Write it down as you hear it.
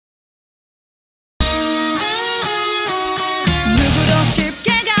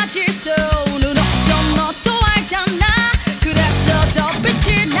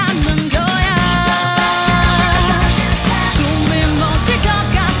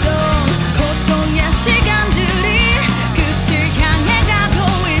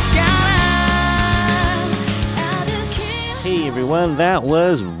everyone. That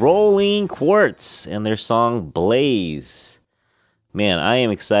was Rolling Quartz and their song Blaze. Man, I am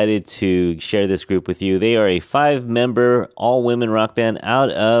excited to share this group with you. They are a 5-member, all-women rock band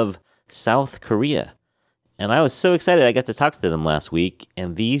out of South Korea. And I was so excited I got to talk to them last week.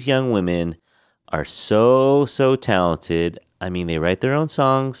 And these young women are so talented. I mean, they write their own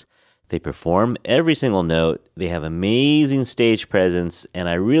songs. They perform every single note. They have amazing stage presence. And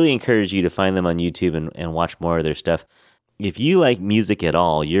I really encourage you to find them on YouTube and watch more of their stuff. If you like music at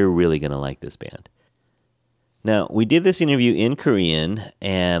all, you're really going to like this band. Now, we did this interview in Korean,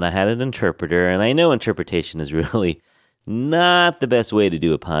 and I had an interpreter, and I know interpretation is really not the best way to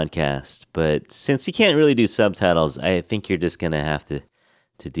do a podcast, but since you can't really do subtitles, I think you're just going to have to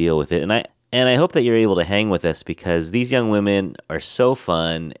deal with it. And I hope that you're able to hang with us because these young women are so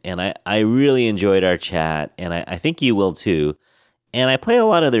fun, and I really enjoyed our chat, and I think you will too. And I play a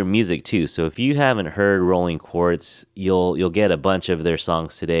lot of their music too, so if you haven't heard Rolling Quartz, you'll get a bunch of their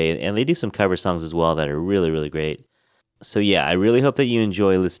songs today, and they do some cover songs as well that are really, really great. So yeah, I really hope that you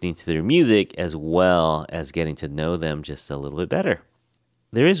enjoy listening to their music as well as getting to know them just a little bit better.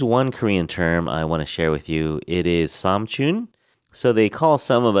 There is one Korean term I want to share with you. It is samchun. So they call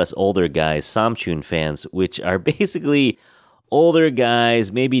some of us older guys samchun fans, which are basically older guys,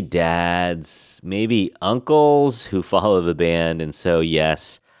 maybe dads, maybe uncles who follow the band. And so,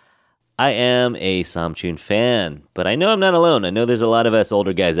 yes, I am a Samchun fan, but I know I'm not alone. I know there's a lot of us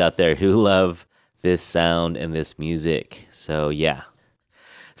older guys out there who love this sound and this music. So, yeah.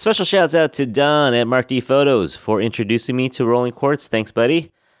 Special shouts out to Don at Mark D Photos for introducing me to Rolling Quartz. Thanks, buddy.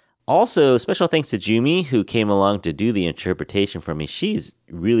 Also, special thanks to Jumi, who came along to do the interpretation for me. She's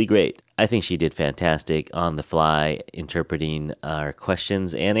really great. I think she did fantastic on the fly, interpreting our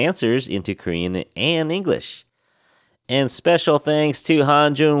questions and answers into Korean and English. And special thanks to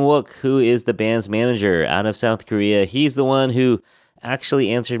Han Jung-wook, who is the band's manager out of South Korea. He's the one who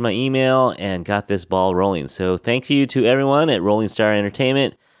actually answered my email and got this ball rolling. So thank you to everyone at Rolling Star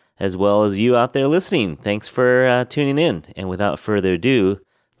Entertainment, as well as you out there listening. Thanks for tuning in. And without further ado,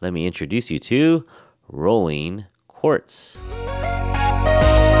 let me introduce you to Rolling Quartz.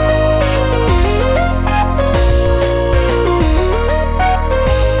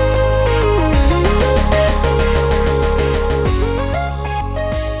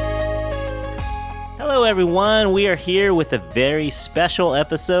 Hello, everyone. We are here with a very special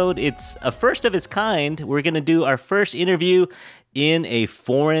episode. It's a first of its kind. We're going to do our first interview in a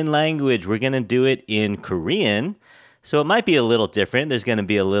foreign language. We're going to do it in Korean. So it might be a little different. There's going to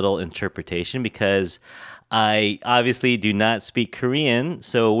be a little interpretation because I obviously do not speak Korean.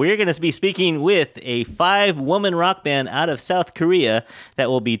 So we're going to be speaking with a 5-woman rock band out of South Korea that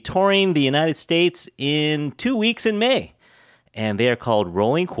will be touring the United States in 2 weeks in May. And they are called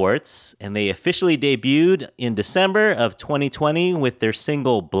Rolling Quartz, and they officially debuted in December of 2020 with their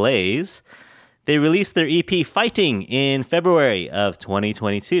single Blaze. They released their EP Fighting in February of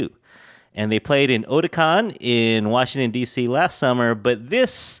 2022. And they played in Otakon in Washington, D.C. last summer, but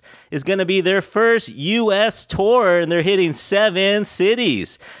this is going to be their first U.S. tour, and they're hitting 7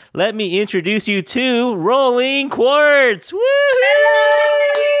 cities. Let me introduce you to Rolling Quartz. Woo!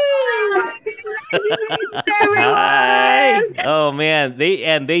 Hi! Oh man,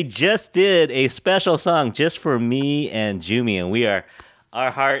 they just did a special song just for me and Jumi, and our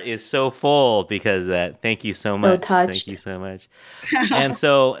heart is so full because of that. Thank you so much. So touched. Thank you so much. And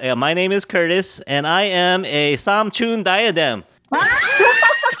so, my name is Curtis, and I am a Samchun diadem. We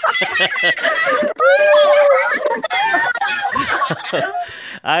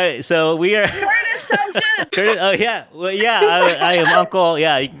are Curtis Samchun. Curtis. Oh yeah, well yeah. I am Uncle.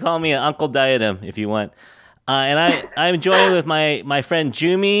 Yeah, you can call me an Uncle Diadem if you want. And I'm joined with my friend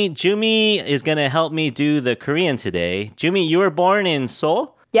Jumi. Jumi is going to help me do the Korean today. Jumi, you were born in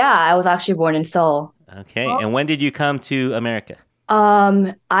Seoul? Yeah, I was actually born in Seoul. Okay. And when did you come to America?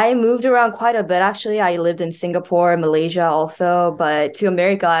 I moved around quite a bit, actually. I lived in Singapore, Malaysia also, but to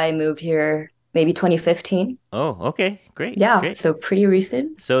America, I moved here maybe 2015. Oh, okay. Great. Yeah, great. so pretty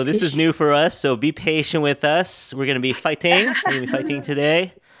recent. So this is new for us, so be patient with us. We're going to be fighting. We're going to be fighting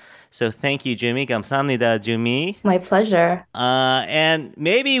today. So thank you, Jumi. 감사합니다, Jumi. My pleasure. And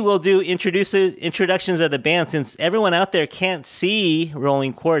maybe we'll do introductions of the band. Since everyone out there can't see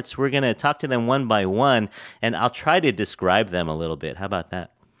Rolling Quartz, we're going to talk to them one by one, and I'll try to describe them a little bit. How about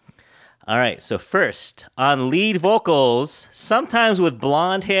that? All right, so first, on lead vocals, sometimes with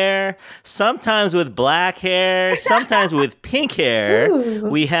blonde hair, sometimes with black hair, sometimes with pink hair,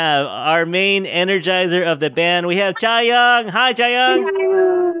 we have our main energizer of the band. We have Jayoung. Hi, Jayoung.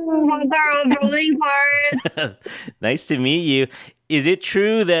 Rolling Quartz. Nice to meet you. Is it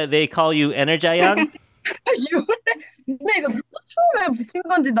true that they call you Energiyoung? 근데 이거 누가 처음에 붙인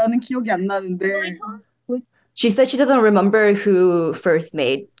건지 나는 기억이 안 나는데. She said she doesn't remember who first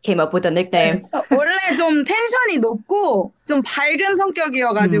came up with the nickname. 원래 좀 텐션이 높고 좀 밝은 Mm.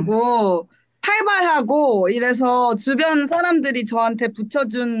 성격이어가지고 활발하고 이래서 주변 사람들이 저한테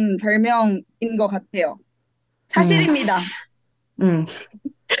붙여준 별명인 것 같아요. Mm. 사실입니다. Mm.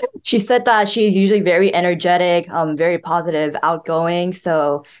 She said that she's usually very energetic, very positive, outgoing.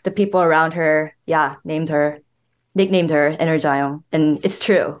 So the people around her, yeah, nicknamed her Energizing. And it's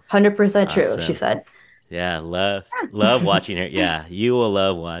true. 100% true, she Awesome. said. Yeah, love watching her. Yeah, you will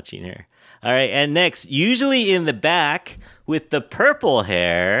love watching her. All right, and next, usually in the back with the purple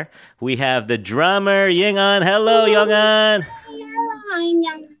hair, we have the drummer Yingan. Hello, Yingan.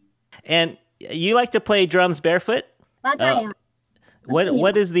 And you like to play drums barefoot? 맞아요.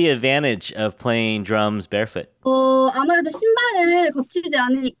 What is the advantage of playing drums barefoot? 아무래도 신발을 거치지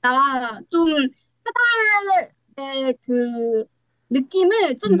않으니까 좀 페달의 그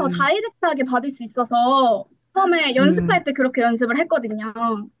느낌을 좀 더 다이렉트하게 받을 수 있어서 처음에 연습할 때 그렇게 연습을 했거든요.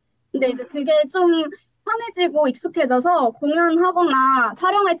 근데 이제 그게 좀 편해지고 익숙해져서 공연하거나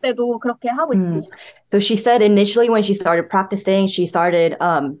촬영할 때도 그렇게 하고 있습니다. So she said initially when she started practicing, she started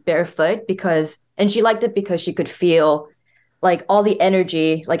barefoot and she liked it because she could feel like all the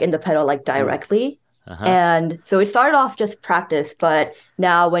energy like in the pedal like directly. Uh-huh. And so it started off just practice, but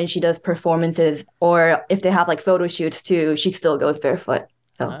now when she does performances or if they have like photo shoots too, she still goes barefoot.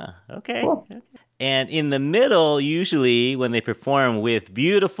 So okay. Cool. And in the middle, usually when they perform with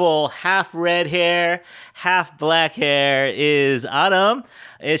beautiful half red hair, half black hair, is Autumn.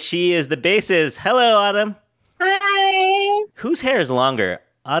 She is the bassist. Hello, Autumn. Hi. Whose hair is longer,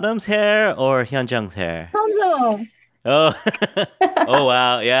 Autumn's hair or Hyunjung's hair? 현정. Oh, oh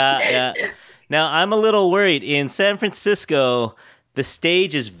wow, yeah. Now I'm a little worried. In San Francisco, the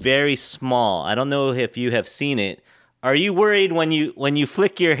stage is very small. I don't know if you have seen it. Are you worried when you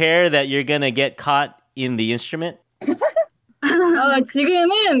flick your hair that you're gonna get caught in the instrument?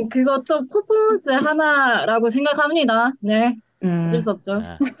 지금은 그것도 퍼포먼스 하나라고 생각합니다. 네, 어쩔 수 없죠.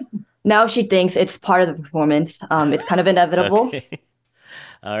 Now she thinks it's part of the performance. It's kind of inevitable. Okay.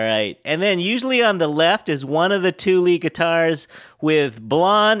 All right. And then usually on the left is one of the two lead guitars with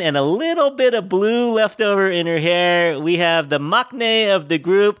blonde and a little bit of blue left over in her hair. We have the maknae of the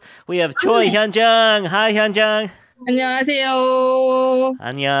group. We have Choi Hyunjung. Hi, Hyunjung. 안녕하세요.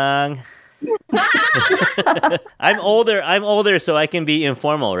 안녕. I'm older, so I can be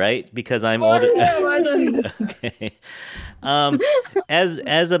informal, right? Because I'm older. 맞아요. Okay.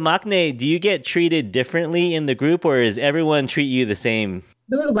 As a maknae, do you get treated differently in the group, or does everyone treat you the same?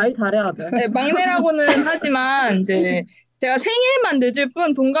 너무 말 잘해야 돼. 네, 막내라고는 하지만 이제 제가 생일만 늦을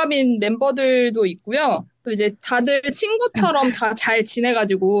뿐 동갑인 멤버들도 있고요. 또 이제 다들 친구처럼 다 잘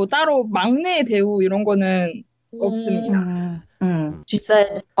지내가지고 따로 막내 대우 이런 거는 없습니다. She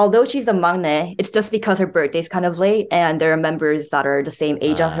said, although she's a maknae, it's just because her birthday's kind of late and there are members that are the same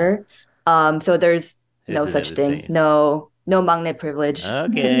age as her. So there's no Isn't such that the thing. same? No maknae privilege.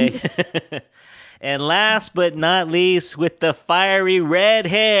 Okay. And last but not least, with the fiery red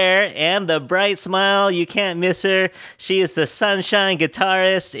hair and the bright smile, you can't miss her. She is the sunshine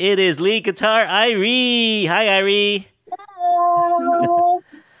guitarist. It is lead guitar Irie. Hi, Irie. Hello.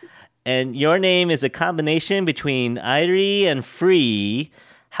 And your name is a combination between Irie and Free.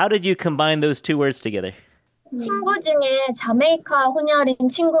 How did you combine those two words together? 친구 중에 자메이카 혼혈인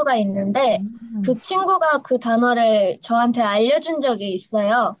친구가 있는데 그 친구가 그 단어를 저한테 알려준 적이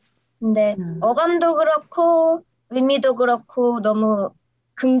있어요. 근데 어감도 그렇고 의미도 그렇고 너무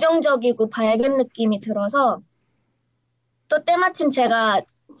긍정적이고 밝은 느낌이 들어서 또 때마침 제가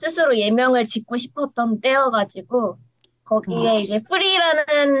스스로 예명을 짓고 싶었던 때여가지고 거기에 이제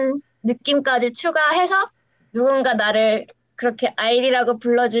프리라는 느낌까지 추가해서 누군가 나를 그렇게 아이리라고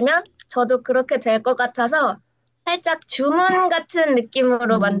불러주면 저도 그렇게 될 것 같아서 살짝 주문 같은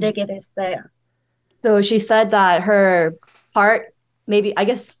느낌으로 만들게 됐어요. So she said that her part, maybe I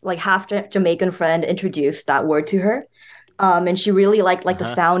guess like half Jamaican friend introduced that word to her. And she really liked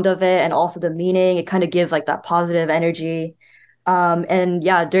the sound of it and also the meaning. It kind of gives like that positive energy. And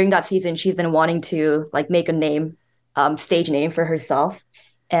yeah, during that season, she's been wanting to like make a name, stage name for herself.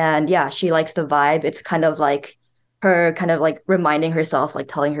 And yeah, she likes the vibe. It's kind of like her kind of like reminding herself, like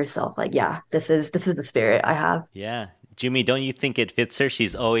telling herself, like, yeah, this is the spirit I have. Yeah. Jumi, don't you think it fits her?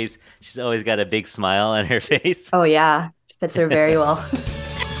 She's always got a big smile on her face. Oh yeah, fits her very well.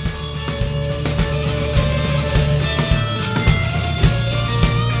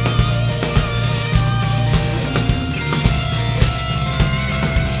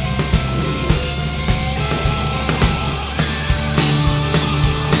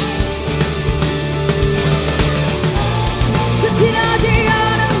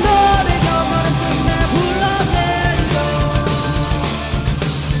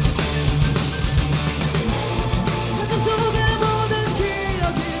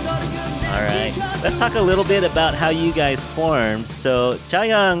 talk a little bit about how you guys formed. So,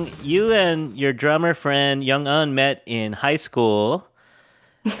 Jaeyoung, you and your drummer friend Young-eun met in high school.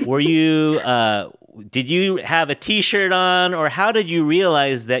 Were you, did you have a t-shirt on, or how did you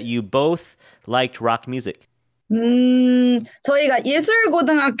realize that you both liked rock music? 저희가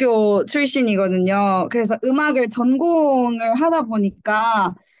예술고등학교 출신이거든요. 그래서 음악을 전공을 하다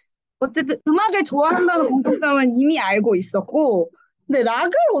보니까 어쨌든 음악을 좋아한다는 공통점은 이미 알고 있었고, 근데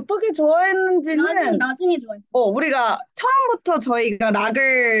락을 어떻게 좋아했는지는 나중에 좋아했어. 우리가 처음부터 저희가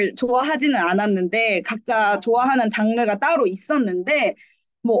락을 좋아하지는 않았는데 각자 좋아하는 장르가 따로 있었는데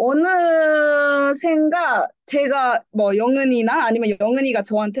뭐 어느샌가 제가 뭐 영은이나 아니면 영은이가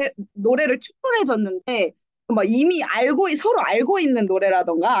저한테 노래를 추천해줬는데 막 이미 서로 알고 있는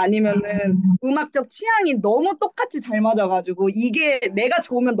노래라던가 아니면은 음악적 취향이 너무 똑같이 잘 맞아가지고 이게 내가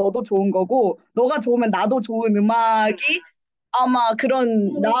좋으면 너도 좋은 거고 너가 좋으면 나도 좋은 음악이 아마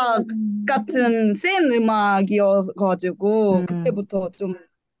그런 락 같은 센 음악이어가지고 그때부터 좀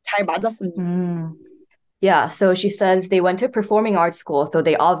잘 맞았습니다. Yeah, so she says they went to performing arts school, so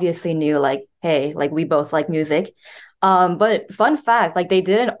they obviously knew like, hey, like we both like music. But fun fact, like they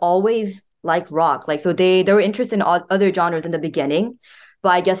didn't always like rock. Like so they were interested in other genres in the beginning,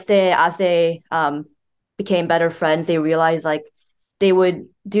 but I guess as they became better friends, they realized like they would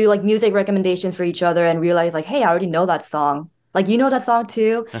do like music recommendations for each other and realize like, hey, I already know that song. Like you know that song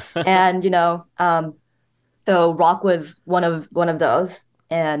too, and so rock was one of those,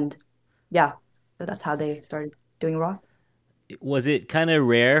 and yeah. So that's how they started doing rock. Was it kind of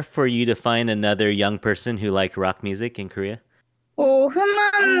rare for you to find another young person who liked rock music in Korea?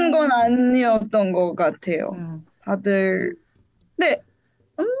 흔한 건 아니었던 것 같아요. 다들 네,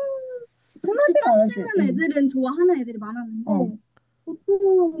 흔하진 않았지. 치는 애들은 좋아하는 애들이 많았는데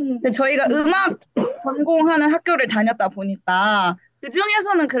보통 근데 저희가 음악 전공하는 학교를 다녔다 보니까 그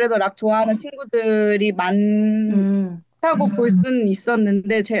중에서는 그래도 락 좋아하는 친구들이 많다고 볼 수는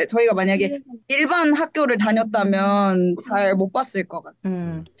있었는데 저희가 만약에 일반 학교를 다녔다면 잘 못 봤을 것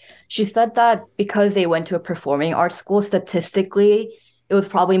같아요. She said that because they went to a performing arts school, statistically, it was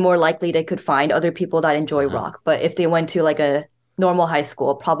probably more likely they could find other people that enjoy rock. But if they went to like a normal high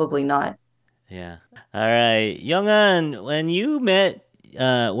school, probably not. Yeah. All right. Young-eun, when you met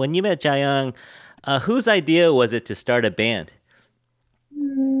Jaeyoung, whose idea was it to start a band?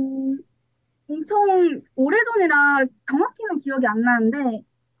 엄청 오래전이라 정확히는 기억이 안 나는데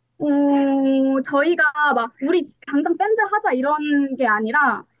저희가 막 우리 당장 밴드 하자 이런 게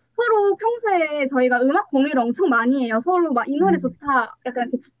아니라 서로 평소에 저희가 음악 공유를 엄청 많이 해요. 서로 막 이 노래 좋다 약간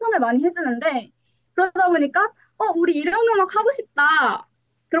이렇게 추천을 많이 해주는데 그러다 보니까 우리 이런 음악 하고 싶다.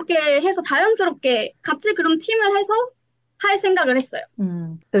 그렇게 해서 자연스럽게 같이 그럼 팀을 해서 할 생각을 했어요.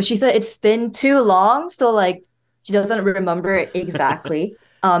 So she said it's been too long, so like she doesn't remember exactly.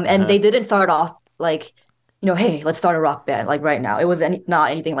 And they didn't start off like, hey, let's start a rock band like right now. It was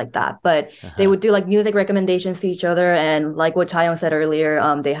not anything like that, but they would do like music recommendations to each other, and like what Chaeyoung said earlier,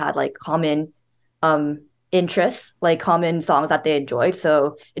 they had like common interests, like common songs that they enjoyed.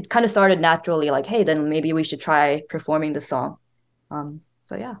 So it kind of started naturally, like, hey, then maybe we should try performing the song.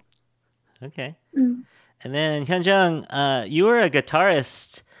 So yeah. Okay. And then Hyunjung, you were a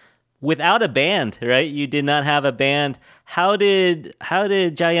guitarist without a band, right? You did not have a band. How did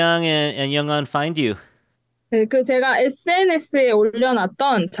Jaeyoung and Young-eun find you? 네, 제가 SNS에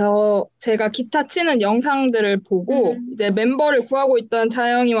올려놨던 제가 기타 치는 영상들을 보고 이제 멤버를 구하고 있던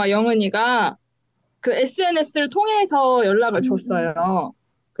자영이와 영은이가 그 SNS를 통해서 연락을 줬어요.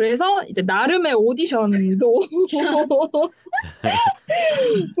 그래서 이제 나름의 오디션도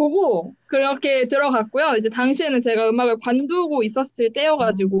보고 그렇게 들어갔고요. 이제 당시에는 제가 음악을 관두고 있었을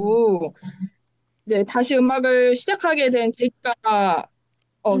때여가지고 이제 다시 음악을 시작하게 된 계기가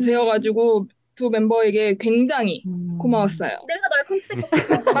되어가지고 두 멤버에게 굉장히 고마웠어요. 내가 널 컨택했어.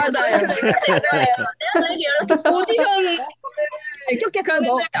 맞아요. 내가 너에게 연락했어. 오디션 이렇게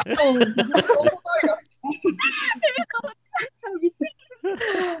가는데 너무 떨려.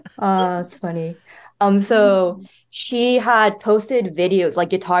 It's funny. So she had posted videos, like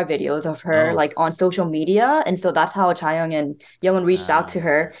guitar videos of her, like on social media, and so that's how Chaeyoung and Youngwon reached out to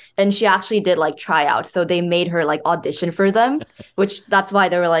her, and she actually did like tryouts. So they made her like audition for them, which that's why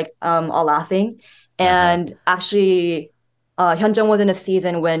they were like all laughing. And actually, Hyunjung was in a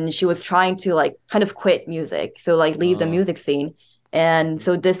season when she was trying to like kind of quit music, so like leave the music scene. And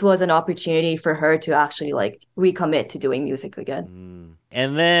so this was an opportunity for her to actually like recommit to doing music again.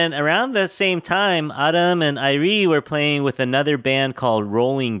 And then around the same time, Adam and Irie were playing with another band called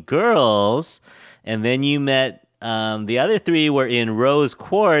Rolling Girls. And then you met, the other three were in Rose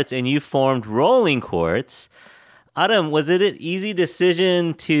Quartz and you formed Rolling Quartz. Autumn, was it an easy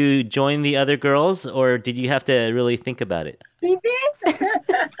decision to join the other girls, or did you have to really think about it?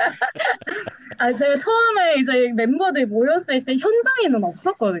 제가 처음에 이제 멤버들이 모였을 때 현정이는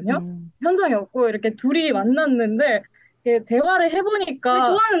없었거든요. 현정이 없고 이렇게 둘이 만났는데 대화를 해보니까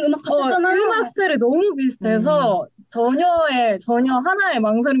좋아하는 음악 같았잖아요. 음악 스타일이 너무 비슷해서 전혀 하나의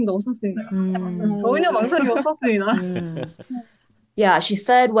망설임도 없었습니다. 전혀 망설임 없었습니다. Yeah, she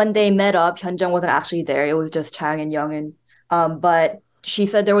said when they met up, Hyunjung wasn't actually there. It was just Chang and Youngin. But she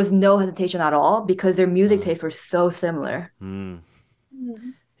said there was no hesitation at all because their music tastes were so similar.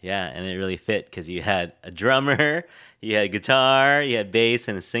 Yeah, and it really fit because you had a drummer, you had guitar, you had bass,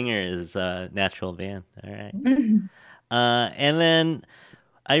 and a singer is a natural band. All right. And then,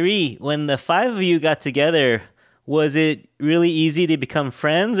 Irie, when the five of you got together, was it really easy to become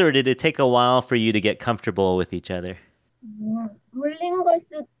friends, or did it take a while for you to get comfortable with each other?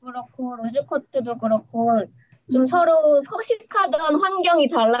 롤링걸스도 그렇고 로즈쿼트도 그렇고 좀 서로 서식하던 환경이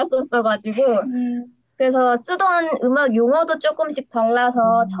달랐었어가지고 그래서 쓰던 음악 용어도 조금씩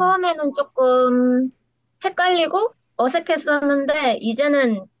달라서 처음에는 조금 헷갈리고 어색했었는데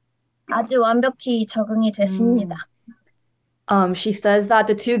이제는 아주 완벽히 적응이 됐습니다. She says that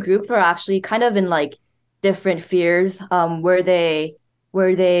the two groups were actually kind of in like different spheres, where they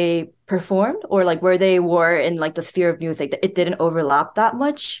performed or like where they were in like the sphere of music. It didn't overlap that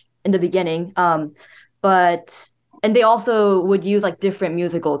much in the beginning. And they also would use like different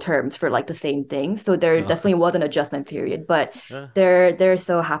musical terms for like the same thing. So there definitely was an adjustment period, but they're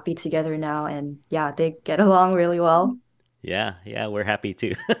so happy together now, and yeah, they get along really well. Yeah, we're happy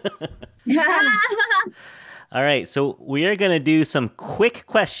too. All right, so we are going to do some quick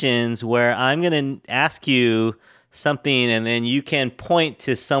questions where I'm going to ask you something and then you can point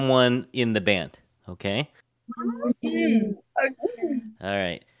to someone in the band, okay? All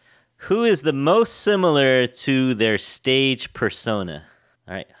right. Who is the most similar to their stage persona?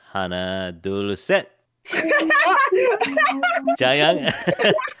 All right, 하나, 둘, 셋. 자양.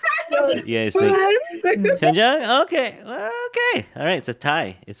 Yes, Hyunjung? Okay. All right, it's a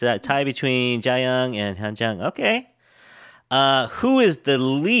tie. It's a tie between Jaeyoung and Hyunjung. Okay. Who is the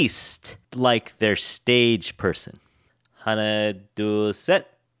least like their stage person? 하나, 둘, 셋.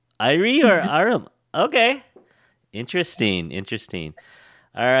 Irie or Arum? Okay. Interesting.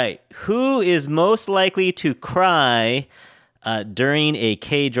 All right. Who is most likely to cry during a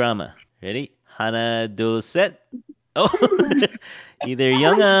K-drama? Ready? 하나, 둘, 셋. Oh, either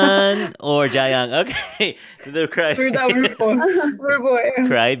Youngan or Jaeyoung. Okay. They're cry.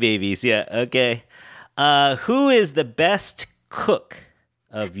 Cry babies. Yeah. Okay. Who is the best cook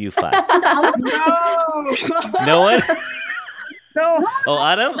of you five? No one? No. Oh,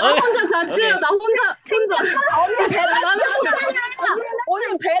 Adam? 나 혼자 자취해요. 나 혼자.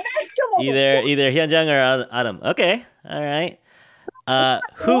 언니 배달시켜 먹어. Either Hyunjung or Adam. Okay. All right.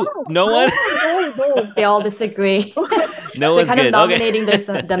 Who? No one? They all disagree. No They're one's kind good. of nominating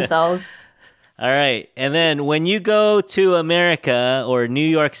themselves. All right. And then when you go to America or New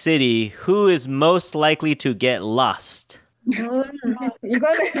York City, who is most likely to get lost? Youngan.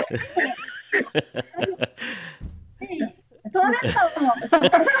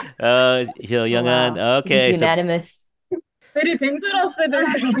 Okay. This is unanimous. Very dangerous.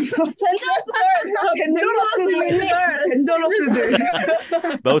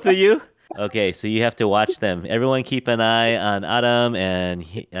 Both of you? Okay, so you have to watch them. Everyone keep an eye on Adam and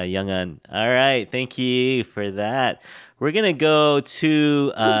Youngan. All right, thank you for that. We're going to go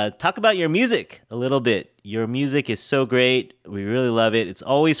to talk about your music a little bit. Your music is so great. We really love it. It's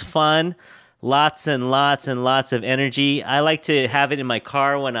always fun. Lots and lots and lots of energy. I like to have it in my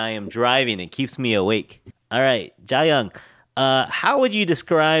car when I am driving. It keeps me awake. All right, Jaeyoung, how would you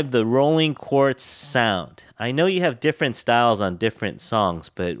describe the Rolling Quartz sound? I know you have different styles on different songs,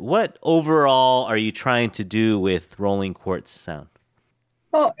 but what overall are you trying to do with Rolling Quartz sound?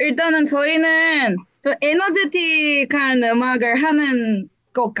 일단은 저희는 좀 에너제틱한 음악을 하는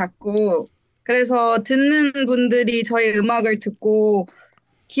것 같고, 그래서 듣는 분들이 저희 음악을 듣고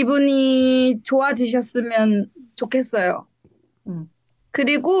기분이 좋아지셨으면 좋겠어요.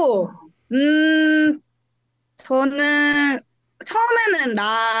 그리고 저는 처음에는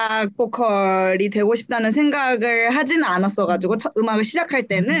락 보컬이 되고 싶다는 생각을 하지는 않았어가지고 음악을 시작할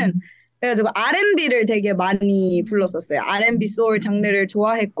때는 그래가지고 R&B를 되게 많이 불렀었어요. R&B 소울 장르를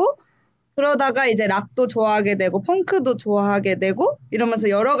좋아했고 그러다가 이제 락도 좋아하게 되고 펑크도 좋아하게 되고 이러면서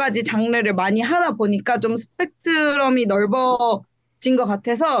여러 가지 장르를 많이 하다 보니까 좀 스펙트럼이 넓어진 것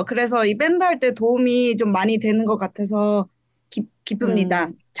같아서 그래서 이 밴드 할 때 도움이 좀 많이 되는 것 같아서 기쁩니다.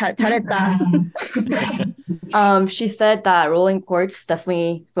 잘했다. She said that Rolling Quartz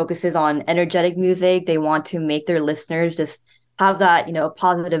definitely focuses on energetic music. They want to make their listeners just have that,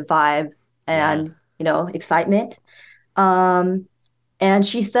 positive vibe and, excitement. Um, and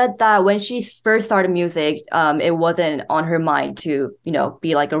she said that when she first started music, it wasn't on her mind to,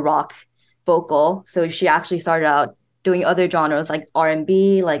 be like a rock vocal. So she actually started out doing other genres like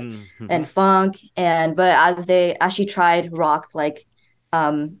R&B, like and funk. But as she tried rock, like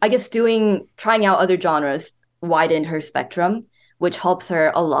I guess trying out other genres widened her spectrum, which helps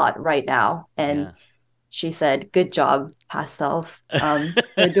her a lot right now. And she said, "Good job, past self, for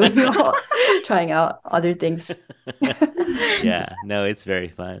trying out other things." Yeah, no, it's very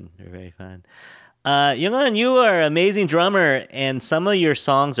fun. Very fun. Youngun, you are an amazing drummer, and some of your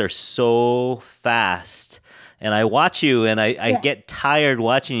songs are so fast. And I watch you, and I get tired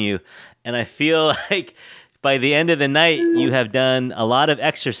watching you, and I feel like by the end of the night, you have done a lot of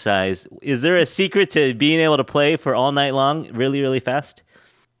exercise. Is there a secret to being able to play for all night long, really, really fast?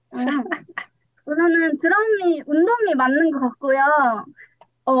 우선은 드럼이 운동이 맞는 것 같고요.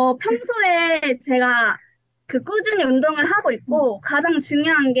 평소에 제가 그 꾸준히 운동을 하고 있고 가장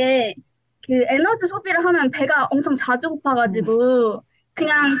중요한 게 그 에너지 소비를 하면 배가 엄청 자주 고파가지고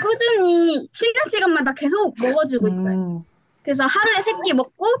그냥 꾸준히 쉬는 시간마다 계속 먹어주고 있어요. 그래서 하루에 3끼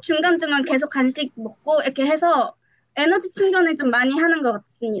먹고 중간중간 계속 간식 먹고 이렇게 해서 에너지 충전을 좀 많이 하는 것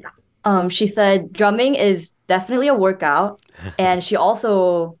같습니다. She said drumming is definitely a workout, and she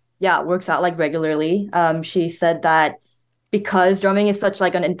also, works out like regularly. She said that because drumming is such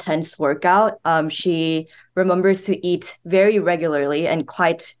like an intense workout, she remembers to eat very regularly and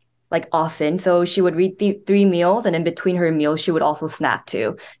quite like often. So she would eat 3 meals, and in between her meals, she would also snack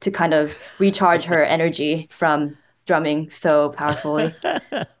too to kind of recharge her energy from drumming so powerfully.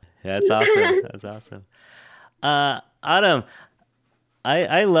 That's awesome. That's awesome. Autumn,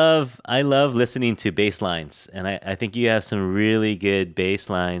 I love listening to bass lines, and I think you have some really good bass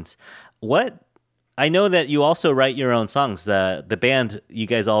lines. I know that you also write your own songs. The band, you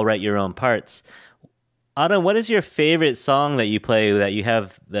guys all write your own parts. Autumn, what is your favorite song that you play, that you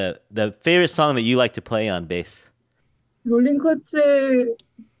have the favorite song that you like to play on bass? 롤링 쿼츠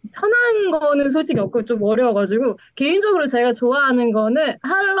편한 거는 솔직히 없고 좀 어려워가지고 개인적으로 제가 좋아하는 거는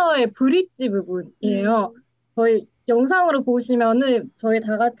할러의 브릿지 부분이에요. 저희 영상으로 보시면은 저희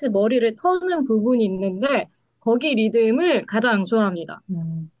다 같이 머리를 터는 부분이 있는데 거기 리듬을 가장 좋아합니다.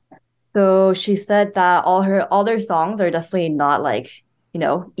 So she said that all their songs are definitely not like,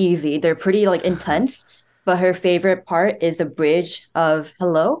 easy. They're pretty like intense, but her favorite part is the bridge of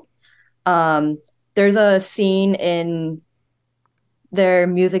Hello. There's a scene in their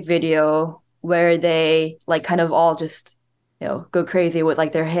music video where they like kind of all just, go crazy with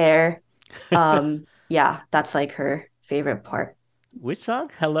like their hair. That's like her favorite part. Which song?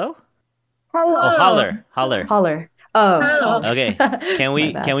 Hello? Hello. Oh, Holler. Holler. Oh. Okay. Can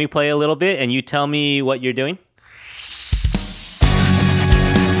we play a little bit and you tell me what you're doing?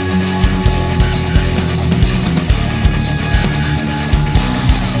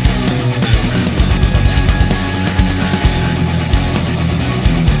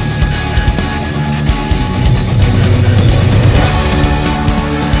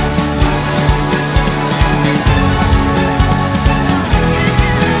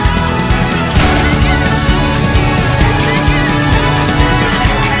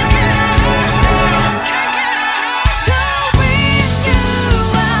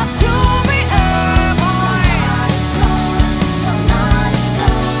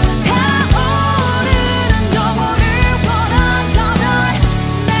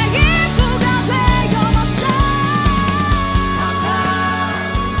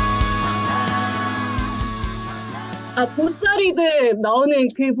 보스리드 나오는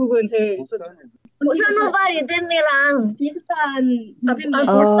그 부분 제일 보사노바 리듬이랑 비슷한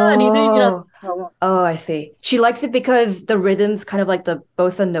보사 리듬이라서. Oh, I see. She likes it because the rhythm's kind of like the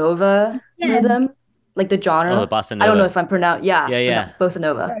bossa nova rhythm, like the genre. Oh, the bossa nova. I don't know if I'm pronouncing. Yeah. Bossa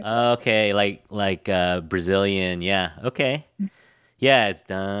nova. Okay, like Brazilian. Yeah. Okay. Yeah, it's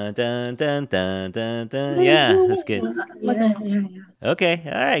dun dun dun dun dun dun. Yeah, that's good. Okay.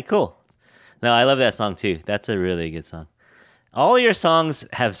 All right. Cool. No, I love that song too. That's a really good song. All your songs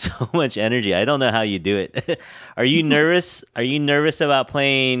have so much energy. I don't know how you do it. Are you nervous? Are you nervous about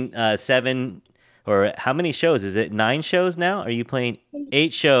playing 7 or how many shows? Is it 9 shows now? Are you playing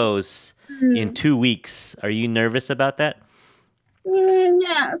 8 shows in 2 weeks? Are you nervous about that?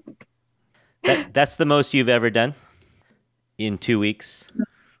 Yes. That's the most you've ever done in 2 weeks?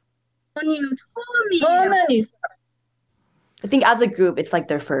 아니요, 처음이에요. I think as a group, it's like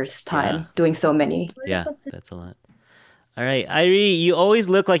their first time doing so many. Yeah, that's a lot. All right, Irie, you always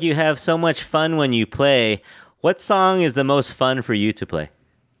look like you have so much fun when you play. What song is the most fun for you to play?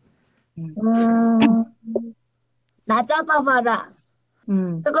 음, 나 잡아봐라.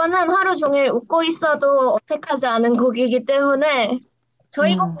 그거는 하루 종일 웃고 있어도 어색하지 않은 곡이기 때문에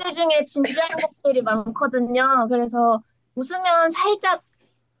저희 곡들 중에 진지한 곡들이 많거든요. 그래서 웃으면 살짝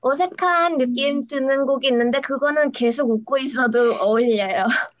어색한 느낌 드는 곡이 있는데 그거는 계속 웃고 있어도 어울려요.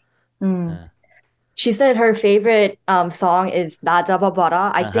 She said her favorite song is Na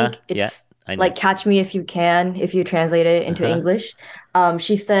Jababara. I think Yeah, it's I know. like Catch Me If You Can, if you translate it into English.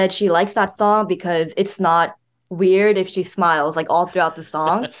 She said she likes that song because it's not weird if she smiles like all throughout the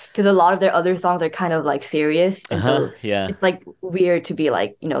song, because a lot of their other songs are kind of like serious, and so Yeah. it's like weird to be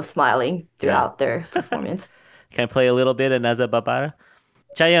like, smiling Yeah. throughout their performance. Can I play a little bit of Naza Babara?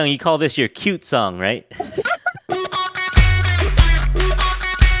 Chayoung, you call this your cute song, right?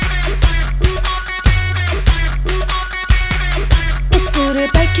 입술을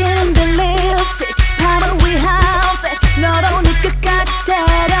밝히는 the lipstick 바로 위 outfit 너로 네 끝까지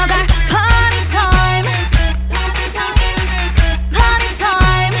데려갈 party time party time party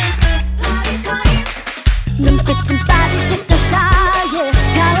time 눈빛은 빠질 듯한 스타일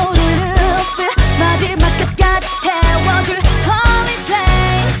타오르는 feel 마지막 끝까지 태워줄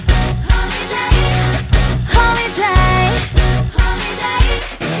holiday holiday holiday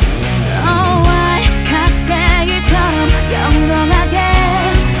alright 칵테일처럼 영롱하게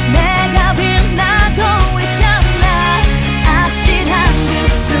내가 빛나고 있잖아 아찔한 그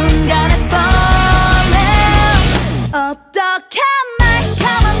순간에 falling 어떻게 날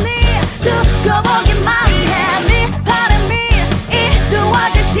가만히 두고 보기만 해네 바람이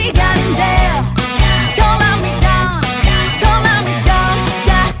이루어질 시간인데 Don't let me down Don't let me down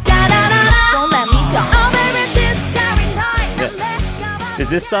Da-da-da-da-da Don't let me down Oh baby this starry night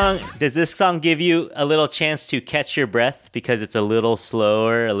Does this song give you a little chance to catch your breath because it's a little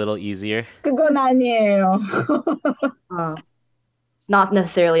slower, a little easier? 그건 아니에요. Not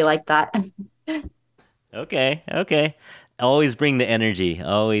necessarily like that. Okay. Always bring the energy.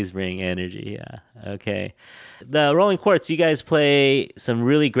 Always bring energy. Yeah. Okay. The Rolling Quartz, you guys play some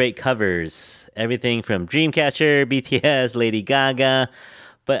really great covers. Everything from Dreamcatcher, BTS, Lady Gaga.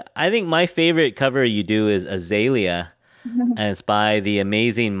 But I think my favorite cover you do is Azalea, and it's by the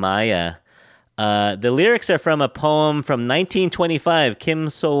amazing Maya. The lyrics are from a poem from 1925, Kim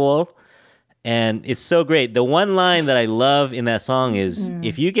So-wol. And it's so great. The one line that I love in that song is,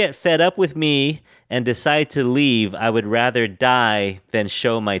 if you get fed up with me and decide to leave, I would rather die than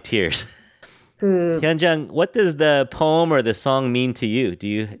show my tears. Hyunjung, what does the poem or the song mean to you?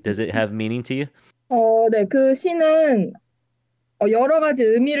 Does it have meaning to you? 네, 그 시는 여러 가지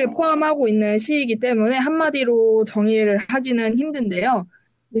의미를 포함하고 있는 시이기 때문에 한마디로 정의를 하기는 힘든데요.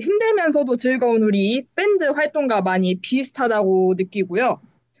 힘들면서도 즐거운 우리 밴드 활동과 많이 비슷하다고 느끼고요.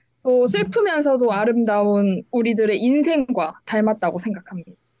 또 슬프면서도 아름다운 우리들의 인생과 닮았다고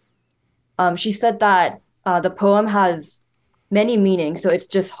생각합니다. She said that the poem has many meanings, so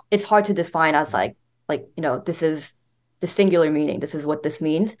it's hard to define as like this is the singular meaning. This is what this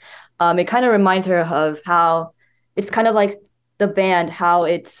means. It kind of reminds her of how it's kind of like the band, how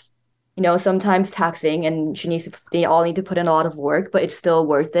it's sometimes taxing, and they all need to put in a lot of work, but it's still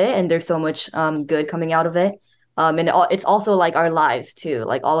worth it, and there's so much good coming out of it. It's also like our lives too,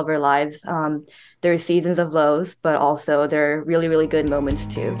 like all of our lives. There are seasons of lows, but also there are really, really good moments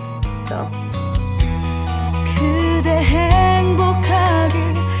too. So. 그대 행복하길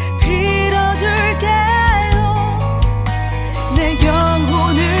빌어줄게요 내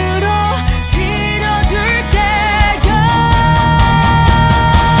영혼으로 빌어줄게요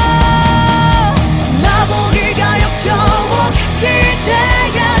나보기가 역겨워 가실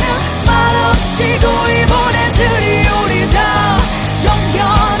때에는 말없이 고이 보내드리오리다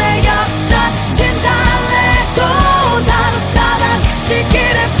영변의 약산 진달래도 따뜻한 그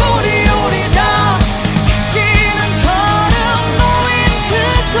시길에 뿌리오리다 다시는 걸음 놓인 그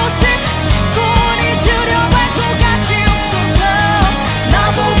꽃을 손권이 주려 밟고 가시옵소서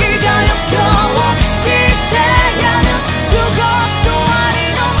나보기가 역겨워 가실 때에는 죽어도 아닌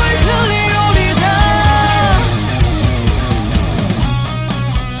눈물 흘리오리다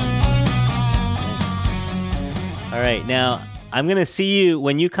All right, now I'm gonna see you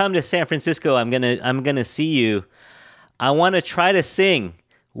when you come to San Francisco. I'm gonna see you. I want to try to sing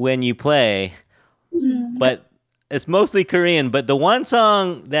when you play, but it's mostly Korean. But the one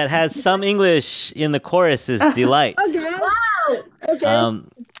song that has some English in the chorus is "Delight." Okay. Wow. Okay.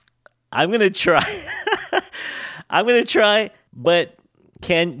 I'm gonna try. I'm gonna try, but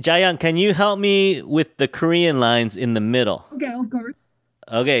Jaeyoung, can you help me with the Korean lines in the middle? Okay, of course.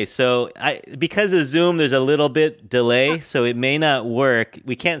 Okay, so because of Zoom, there's a little bit delay, so it may not work.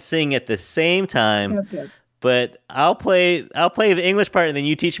 We can't sing at the same time, Okay. but I'll play the English part, and then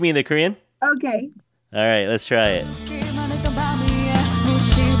you teach me the Korean. Okay. All right, let's try it. 기만 했던 밤이야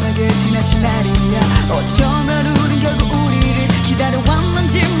무심하게 지나친 날이야 어쩌면 우린 결국 우리를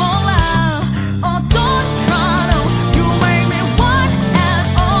기다려왔는지 몰라 어떡하노 You make me one and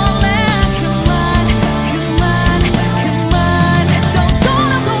only 그만 그만 그만 So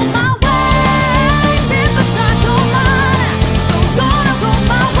gonna go my way deep inside your mind So gonna go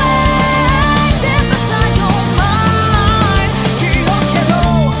my way deep inside your mind 기억해도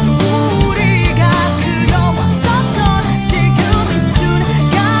우리가 그려왔었던 지금 이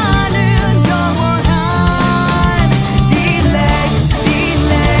순간은 영원한 Delay,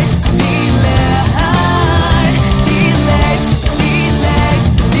 delay, delay Delay, delay, delay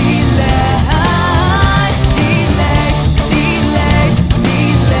Delay,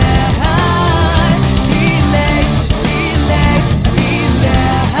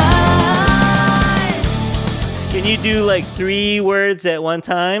 Can you do like 3 words at one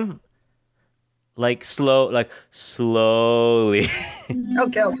time? Like slowly.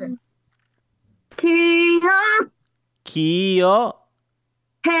 Okay. 기억해도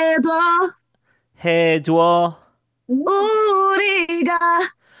기억해줘 우리가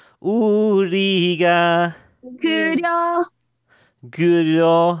우리가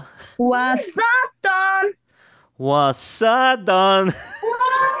그려왔었던 왔었던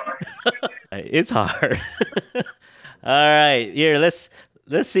It's hard. All right, here let's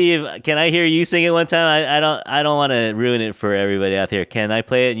see if can I hear you sing it one time. I don't want to ruin it for everybody out there. Can I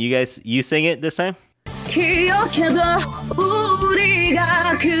play it and you sing it this time? 기억해도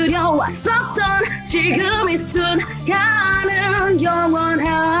우리가 그려왔었던 지금 이 순간은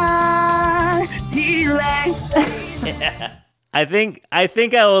영원한 Delay. I think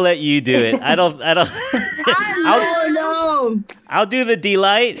I will let you do it. I don't No. I'll do the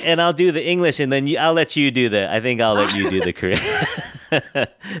delight and I'll do the English and then I'll let you do the. I think I'll let you do the Korean.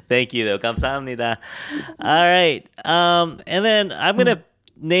 Thank you though. 감사합니다. All right. And then I'm gonna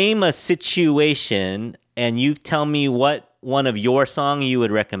name a situation and you tell me what one of your song you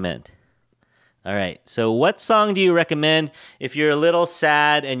would recommend. All right. So what song do you recommend if you're a little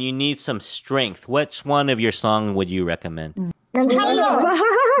sad and you need some strength? Which one of your song would you recommend?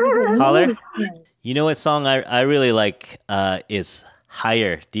 Holler? You know what song I really like is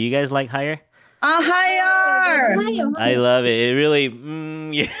Higher. Do you guys like Higher? Higher. I love it. It really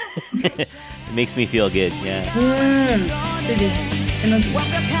yeah. It makes me feel good. Yeah.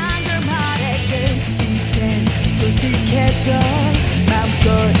 완벽한 걸 말할게 이젠 솔직해져 마음껏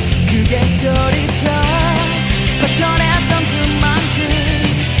크게 소리쳐 버텨냈던 그만큼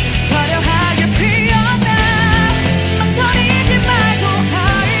화려하게 피어나 망설이지 말고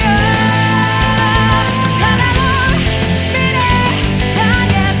higher 다가온 미래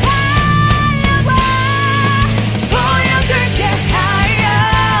향해 달려봐 보여줄게 higher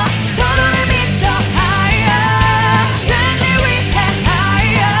서로를 믿어 higher 승리 위해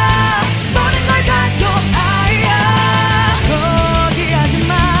higher 모든 걸 가져 higher 포기하지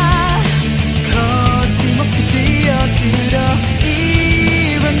마 거침없이 뛰어들어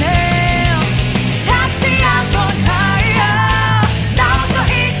일어내 다시 한번 higher 싸워서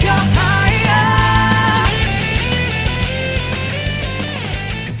이겨 higher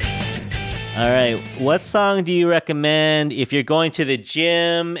All right. What song do you recommend if you're going to the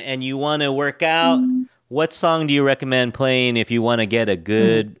gym and you want to work out? What song do you recommend playing if you want to get a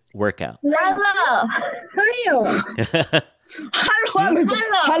good workout? 랄라. 그래요. 할로 하면서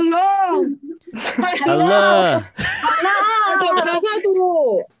할로. Allah. 저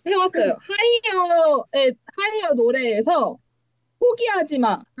가사도 해왔어요. 하이어 노래에서 포기하지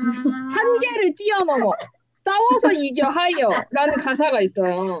마. 한계를 뛰어넘어. 싸워서 이겨 하이어라는 가사가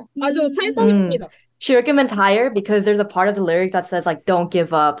있어요. 아주 찰떡입니다. She recommends higher because there's a part of the lyrics that says like don't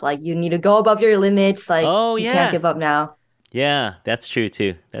give up, like you need to go above your limits, like Oh, you yeah. can't give up now. Yeah, that's true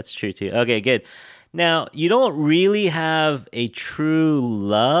too. Okay, good. Now, you don't really have a true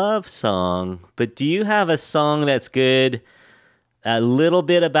love song, but do you have a song that's good, a little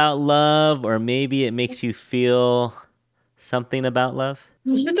bit about love, or maybe it makes you feel something about love?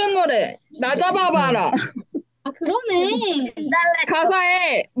 추천 노래 나 잡아봐라. 그러네.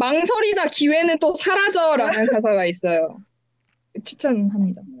 가사에 망설이다 기회는 또 사라져라는 가사가 있어요.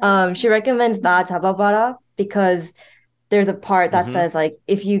 추천합니다. She recommends 나 잡아봐라 because there's a part that says like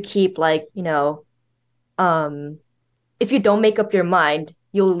if you keep like, if you don't make up your mind,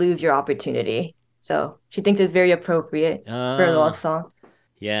 you'll lose your opportunity. So she thinks it's very appropriate for a love song.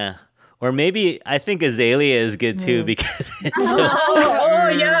 Yeah. Or maybe I think Azalea is good too because it's so,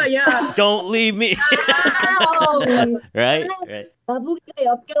 yeah. don't leave me. Right? Right. 마부기가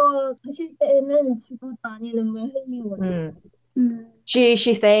역겨워 가실 때는 죽어도 아닌 눈물 흘리거든요. She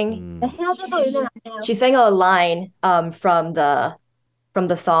sang 헤어져도 울면 안 돼요. she sang a line from the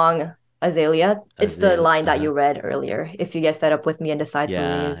song Azalea. It's the Azalea, line that you read earlier. If you get fed up with me and decide to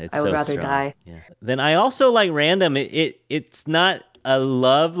Yeah, leave, it's I would so rather strong. die. Yeah. Then I also like Random. It's not a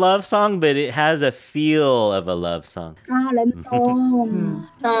love song, but it has a feel of a love song. 아, 랜덤.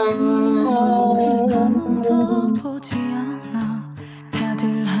 보지 않아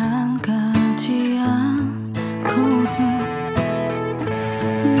다들 한 가지야 고든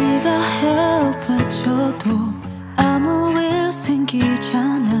네가 해봐줘도 아무 일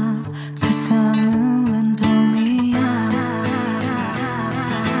생기잖아 세상은 랜덤이야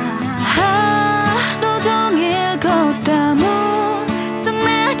하루 종일 걷다 문득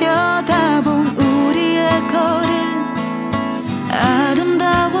내려다본 우리의 거리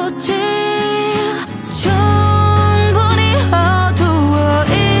아름다웠지 충분히 어두워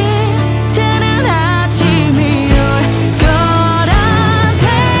이제는 아침이 올 거란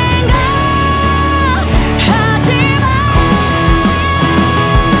생각하지마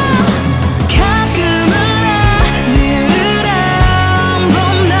가끔은 하늘을 한번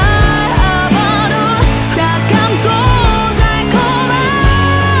날아보는 딱 감고 달콤한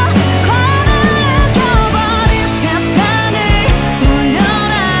화를 켜버린 세상을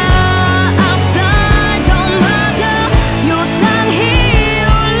돌려라 Outside 더 맞아 요상히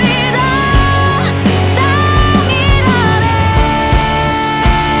울리다 땅이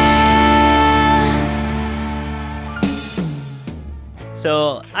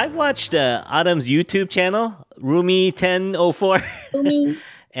So I've watched Autumn's YouTube channel, Rumi1004.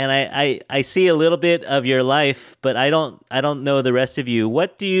 And I see a little bit of your life, but I don't know the rest of you.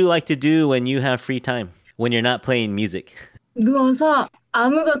 What do you like to do when you have free time? When you're not playing music? 누워서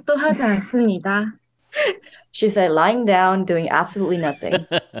아무것도 하지 않습니다. She said lying down, doing absolutely nothing.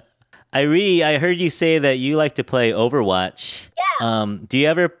 I heard you say that you like to play Overwatch. Yeah. Do you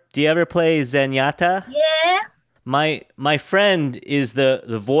ever play Zenyatta? Yeah. My friend is the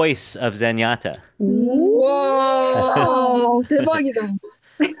voice of Zenyatta. 와, 대박이다.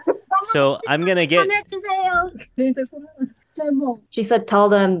 So I'm gonna get 전해주세요. 제목. She said tell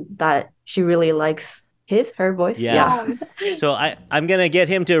them that she really likes her voice. Yeah. So I'm gonna get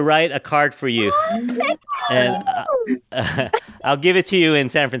him to write a card for you, and I'll give it to you in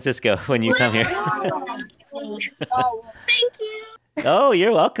San Francisco when you come here. Thank you. Oh,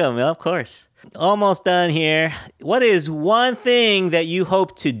 you're welcome. Of course. Almost done here. What is one thing that you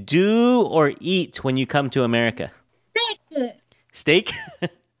hope to do or eat when you come to America? Steak. Steak?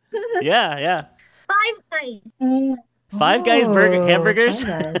 Yeah. Five Guys. Five Guys hamburgers?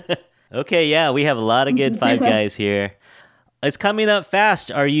 Five Guys. Okay, yeah, we have a lot of good Five Guys here. It's coming up fast.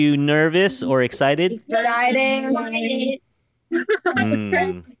 Are you nervous or excited? Excited.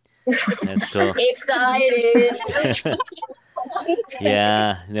 That's cool. Excited.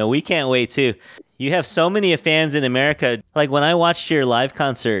 Yeah, no, we can't wait too. You have so many fans in America. Like when I watched your live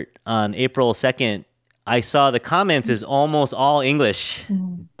concert on April 2nd, I saw the comments is almost all English.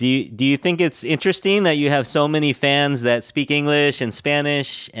 Do you think it's interesting that you have so many fans that speak English and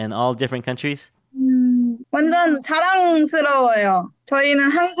Spanish and all different countries? 완전 자랑스러워요. 저희는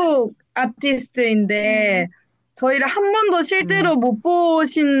한국 아티스트인데 저희를 한 번도 실제로 못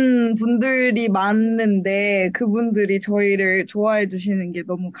보신 분들이 많은데 그분들이 저희를 좋아해 주시는 게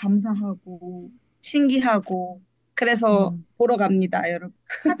너무 감사하고 신기하고 그래서 보러 갑니다, 여러분.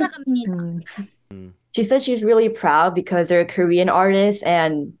 찾아갑니다. She said she's really proud because they're Korean artists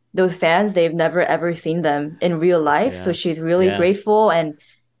and those fans, they've never ever seen them in real life. Yeah. So she's really Yeah. grateful and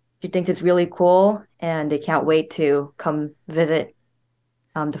she thinks it's really cool and they can't wait to come visit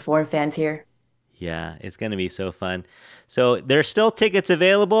the foreign fans here. Yeah, it's going to be so fun. So there's still tickets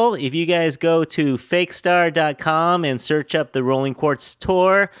available. If you guys go to fakestar.com and search up the Rolling Quartz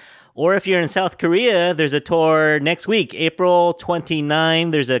tour, or if you're in South Korea, there's a tour next week, April 29.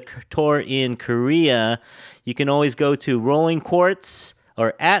 There's a tour in Korea. You can always go to Rolling Quartz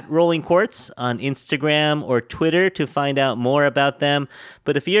or at Rolling Quartz on Instagram or Twitter to find out more about them.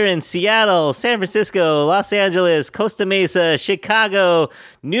 But if you're in Seattle, San Francisco, Los Angeles, Costa Mesa, Chicago,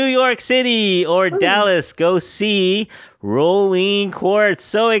 New York City, or Dallas, go see Rolling Quartz.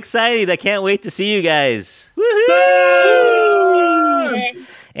 So excited. I can't wait to see you guys. Woohoo!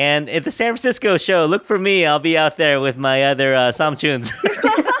 And at the San Francisco show, look for me. I'll be out there with my other Samchuns.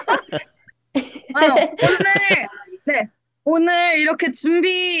 오늘 이렇게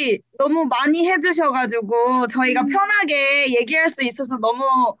준비 너무 많이 해주셔가지고 저희가 편하게 얘기할 수 있어서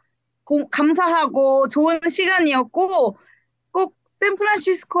너무 감사하고 좋은 시간이었고 꼭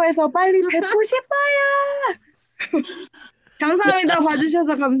샌프란시스코에서 빨리 뵙고 싶어요. 감사합니다.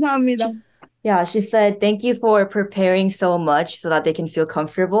 봐주셔서 감사합니다. Yeah, she said thank you for preparing so much so that they can feel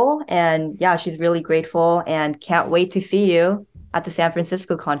comfortable. And yeah, she's really grateful and can't wait to see you at the San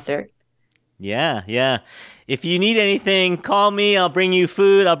Francisco concert. Yeah, yeah. If you need anything, call me. I'll bring you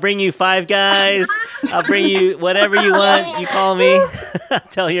food. I'll bring you Five Guys. I'll bring you whatever you want. You call me.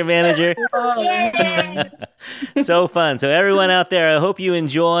 Tell your manager. So fun. So everyone out there, I hope you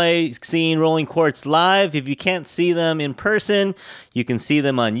enjoy seeing Rolling Quartz live. If you can't see them in person, you can see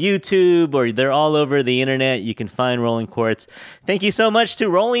them on YouTube or they're all over the internet. You can find Rolling Quartz. Thank you so much to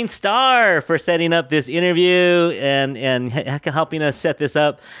Rolling Star for setting up this interview and helping us set this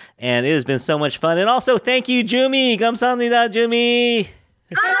up. And it has been so much fun. And also, thank you, Jumi. 감사합니다, Jumi.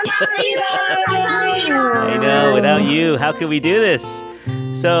 I know, without you, how could we do this?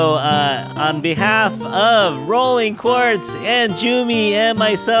 So, on behalf of Rolling Quartz and Jumi and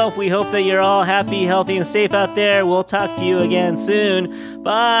myself, we hope that you're all happy, healthy, and safe out there. We'll talk to you again soon.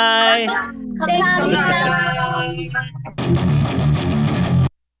 Bye. 감사합니다.